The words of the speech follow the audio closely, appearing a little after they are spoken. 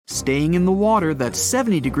Staying in the water that's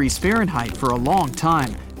 70 degrees Fahrenheit for a long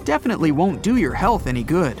time definitely won't do your health any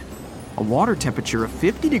good. A water temperature of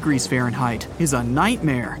 50 degrees Fahrenheit is a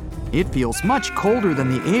nightmare. It feels much colder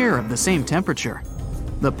than the air of the same temperature.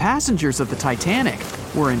 The passengers of the Titanic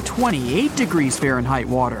were in 28 degrees Fahrenheit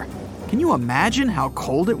water. Can you imagine how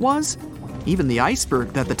cold it was? Even the iceberg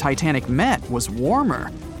that the Titanic met was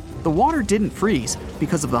warmer. The water didn't freeze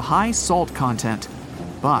because of the high salt content.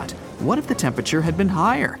 But what if the temperature had been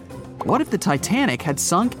higher? What if the Titanic had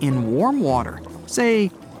sunk in warm water, say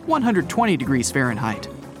 120 degrees Fahrenheit?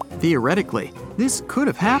 Theoretically, this could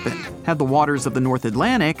have happened had the waters of the North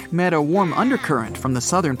Atlantic met a warm undercurrent from the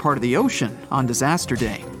southern part of the ocean on disaster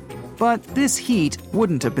day. But this heat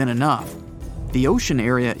wouldn't have been enough. The ocean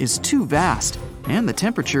area is too vast, and the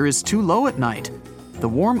temperature is too low at night. The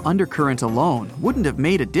warm undercurrent alone wouldn't have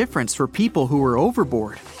made a difference for people who were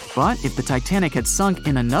overboard. But if the Titanic had sunk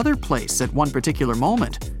in another place at one particular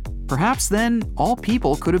moment, perhaps then all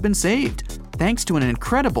people could have been saved, thanks to an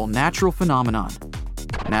incredible natural phenomenon.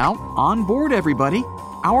 Now, on board everybody,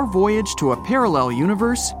 our voyage to a parallel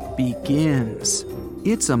universe begins.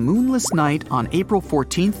 It's a moonless night on April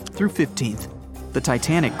 14th through 15th. The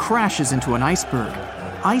Titanic crashes into an iceberg.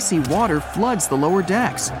 Icy water floods the lower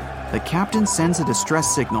decks. The captain sends a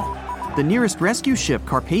distress signal. The nearest rescue ship,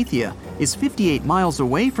 Carpathia, is 58 miles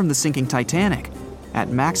away from the sinking Titanic. At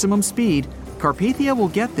maximum speed, Carpathia will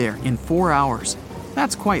get there in 4 hours.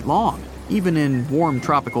 That's quite long, even in warm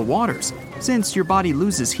tropical waters, since your body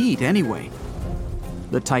loses heat anyway.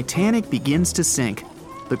 The Titanic begins to sink.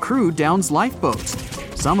 The crew downs lifeboats.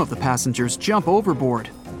 Some of the passengers jump overboard.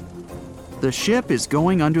 The ship is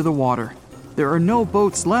going under the water. There are no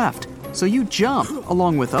boats left, so you jump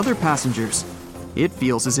along with other passengers. It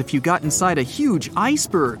feels as if you got inside a huge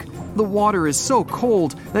iceberg. The water is so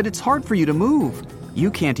cold that it's hard for you to move.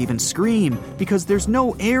 You can't even scream because there's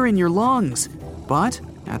no air in your lungs. But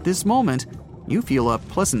at this moment, you feel a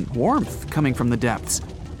pleasant warmth coming from the depths.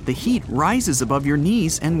 The heat rises above your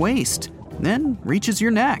knees and waist, then reaches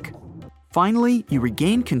your neck. Finally, you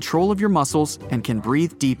regain control of your muscles and can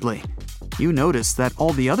breathe deeply. You notice that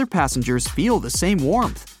all the other passengers feel the same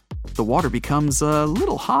warmth. The water becomes a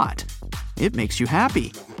little hot. It makes you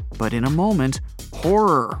happy. But in a moment,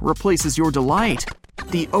 horror replaces your delight.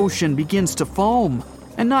 The ocean begins to foam.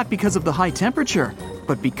 And not because of the high temperature,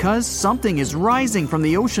 but because something is rising from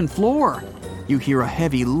the ocean floor. You hear a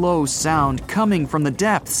heavy, low sound coming from the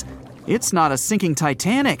depths. It's not a sinking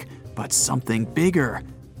Titanic, but something bigger.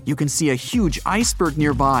 You can see a huge iceberg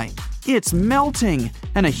nearby. It's melting,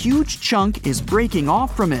 and a huge chunk is breaking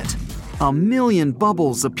off from it. 1 million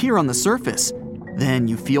bubbles appear on the surface. Then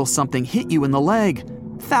you feel something hit you in the leg.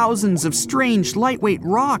 Thousands of strange lightweight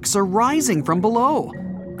rocks are rising from below.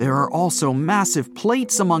 There are also massive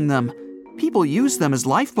plates among them. People use them as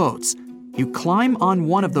lifeboats. You climb on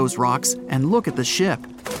one of those rocks and look at the ship.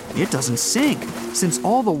 It doesn't sink, since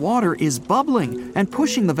all the water is bubbling and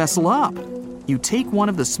pushing the vessel up. You take one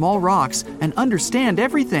of the small rocks and understand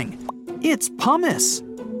everything. It's pumice.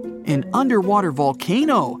 An underwater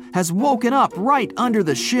volcano has woken up right under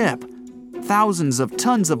the ship. Thousands of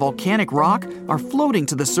tons of volcanic rock are floating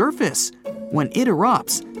to the surface. When it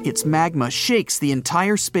erupts, its magma shakes the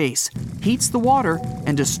entire space, heats the water,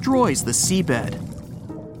 and destroys the seabed.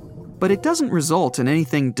 But it doesn't result in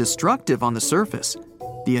anything destructive on the surface.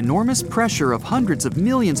 The enormous pressure of hundreds of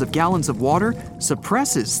millions of gallons of water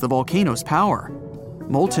suppresses the volcano's power.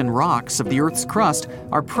 Molten rocks of the Earth's crust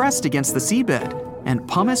are pressed against the seabed, and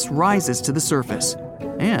pumice rises to the surface.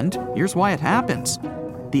 And here's why it happens.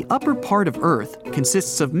 The upper part of Earth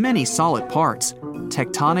consists of many solid parts,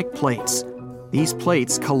 tectonic plates. These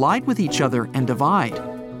plates collide with each other and divide.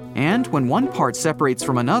 And when one part separates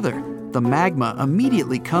from another, the magma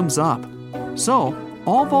immediately comes up. So,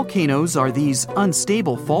 all volcanoes are these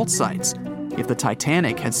unstable fault sites. If the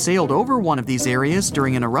Titanic had sailed over one of these areas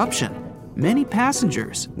during an eruption, many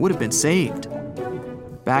passengers would have been saved.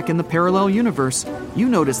 Back in the parallel universe, you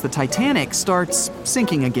notice the Titanic starts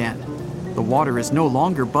sinking again. The water is no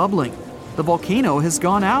longer bubbling. The volcano has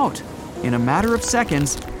gone out. In a matter of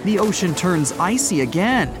seconds, the ocean turns icy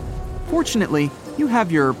again. Fortunately, you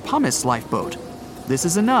have your pumice lifeboat. This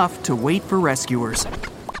is enough to wait for rescuers.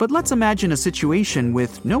 But let's imagine a situation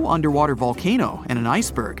with no underwater volcano and an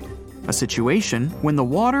iceberg. A situation when the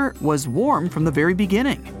water was warm from the very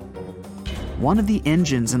beginning. One of the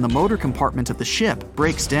engines in the motor compartment of the ship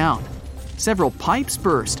breaks down. Several pipes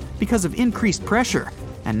burst because of increased pressure,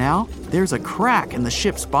 and now there's a crack in the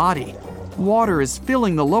ship's body. Water is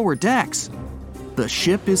filling the lower decks. The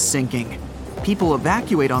ship is sinking. People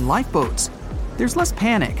evacuate on lifeboats. There's less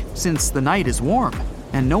panic since the night is warm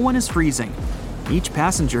and no one is freezing. Each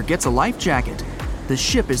passenger gets a life jacket. The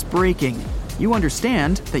ship is breaking. You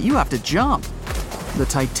understand that you have to jump. The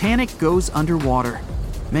Titanic goes underwater.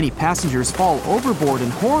 Many passengers fall overboard in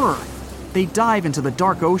horror. They dive into the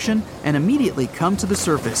dark ocean and immediately come to the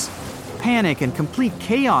surface. Panic and complete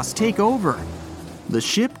chaos take over. The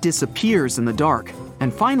ship disappears in the dark,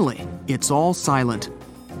 and finally, it's all silent.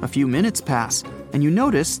 A few minutes pass, and you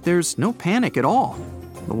notice there's no panic at all.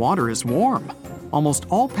 The water is warm. Almost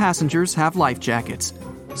all passengers have life jackets.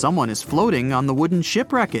 Someone is floating on the wooden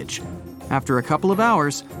ship wreckage. After a couple of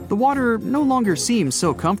hours, the water no longer seems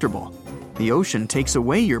so comfortable. The ocean takes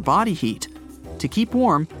away your body heat. To keep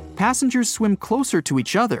warm, passengers swim closer to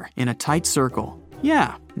each other in a tight circle.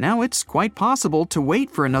 Yeah, now it's quite possible to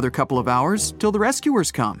wait for another couple of hours till the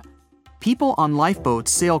rescuers come. People on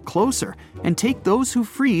lifeboats sail closer and take those who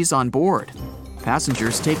freeze on board.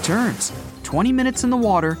 Passengers take turns, 20 minutes in the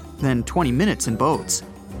water, then 20 minutes in boats.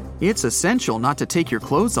 It's essential not to take your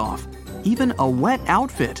clothes off. Even a wet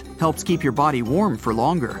outfit helps keep your body warm for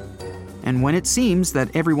longer. And when it seems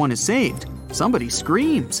that everyone is saved, somebody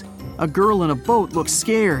screams. A girl in a boat looks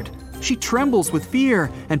scared. She trembles with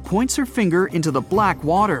fear and points her finger into the black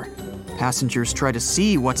water. Passengers try to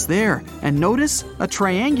see what's there and notice a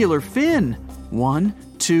triangular fin. 1,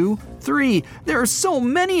 2, 3. There are so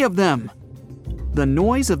many of them! The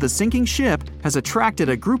noise of the sinking ship has attracted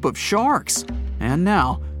a group of sharks. And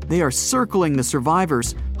now, they are circling the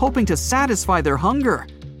survivors, hoping to satisfy their hunger.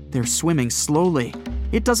 They're swimming slowly.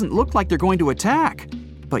 It doesn't look like they're going to attack.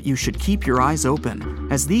 But you should keep your eyes open,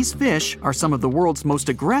 as these fish are some of the world's most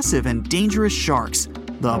aggressive and dangerous sharks,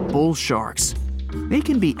 the bull sharks. They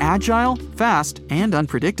can be agile, fast, and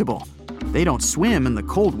unpredictable. They don't swim in the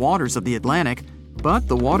cold waters of the Atlantic, but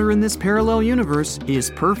the water in this parallel universe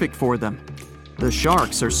is perfect for them. The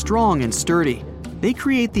sharks are strong and sturdy. They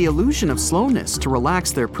create the illusion of slowness to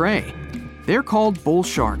relax their prey. They're called bull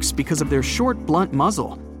sharks because of their short, blunt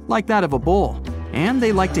muzzle, like that of a bull, and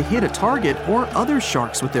they like to hit a target or other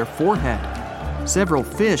sharks with their forehead. Several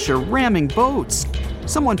fish are ramming boats.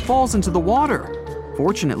 Someone falls into the water.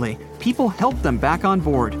 Fortunately, people help them back on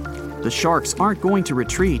board. The sharks aren't going to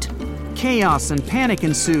retreat. Chaos and panic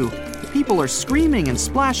ensue. People are screaming and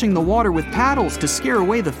splashing the water with paddles to scare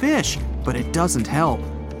away the fish, but it doesn't help.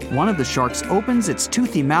 One of the sharks opens its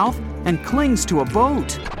toothy mouth and clings to a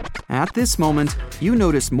boat. At this moment, you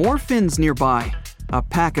notice more fins nearby. A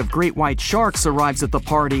pack of great white sharks arrives at the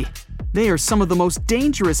party. They are some of the most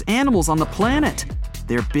dangerous animals on the planet.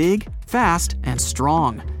 They're big, fast, and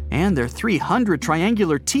strong, and their 300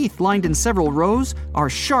 triangular teeth lined in several rows are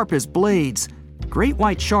sharp as blades. Great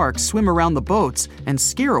white sharks swim around the boats and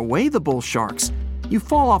scare away the bull sharks. You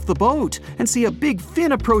fall off the boat and see a big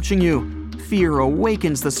fin approaching you. Fear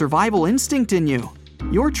awakens the survival instinct in you.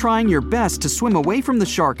 You're trying your best to swim away from the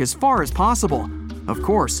shark as far as possible. Of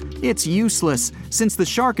course, it's useless, since the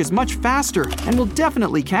shark is much faster and will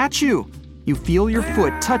definitely catch you. You feel your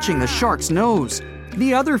foot touching the shark's nose.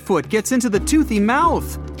 The other foot gets into the toothy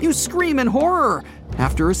mouth. You scream in horror.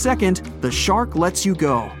 After a second, the shark lets you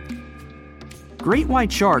go. Great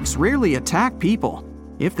white sharks rarely attack people.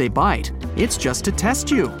 If they bite, it's just to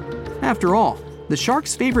test you. After all, the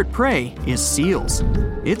shark's favorite prey is seals.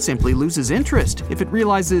 It simply loses interest if it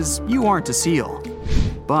realizes you aren't a seal.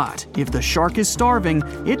 But if the shark is starving,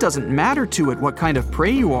 it doesn't matter to it what kind of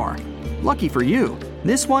prey you are. Lucky for you,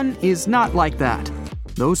 this one is not like that.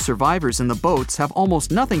 Those survivors in the boats have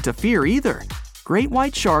almost nothing to fear either. Great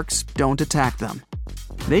white sharks don't attack them.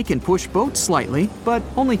 They can push boats slightly, but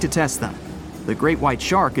only to test them. The great white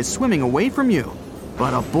shark is swimming away from you.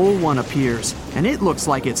 But a bull one appears, and it looks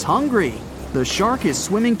like it's hungry. The shark is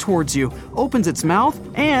swimming towards you, opens its mouth,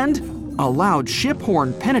 and a loud ship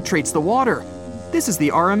horn penetrates the water. This is the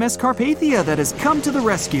RMS Carpathia that has come to the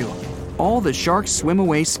rescue. All the sharks swim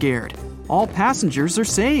away scared. All passengers are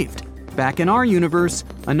saved. Back in our universe,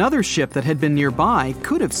 another ship that had been nearby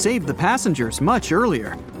could have saved the passengers much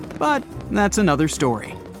earlier. But that's another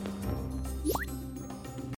story.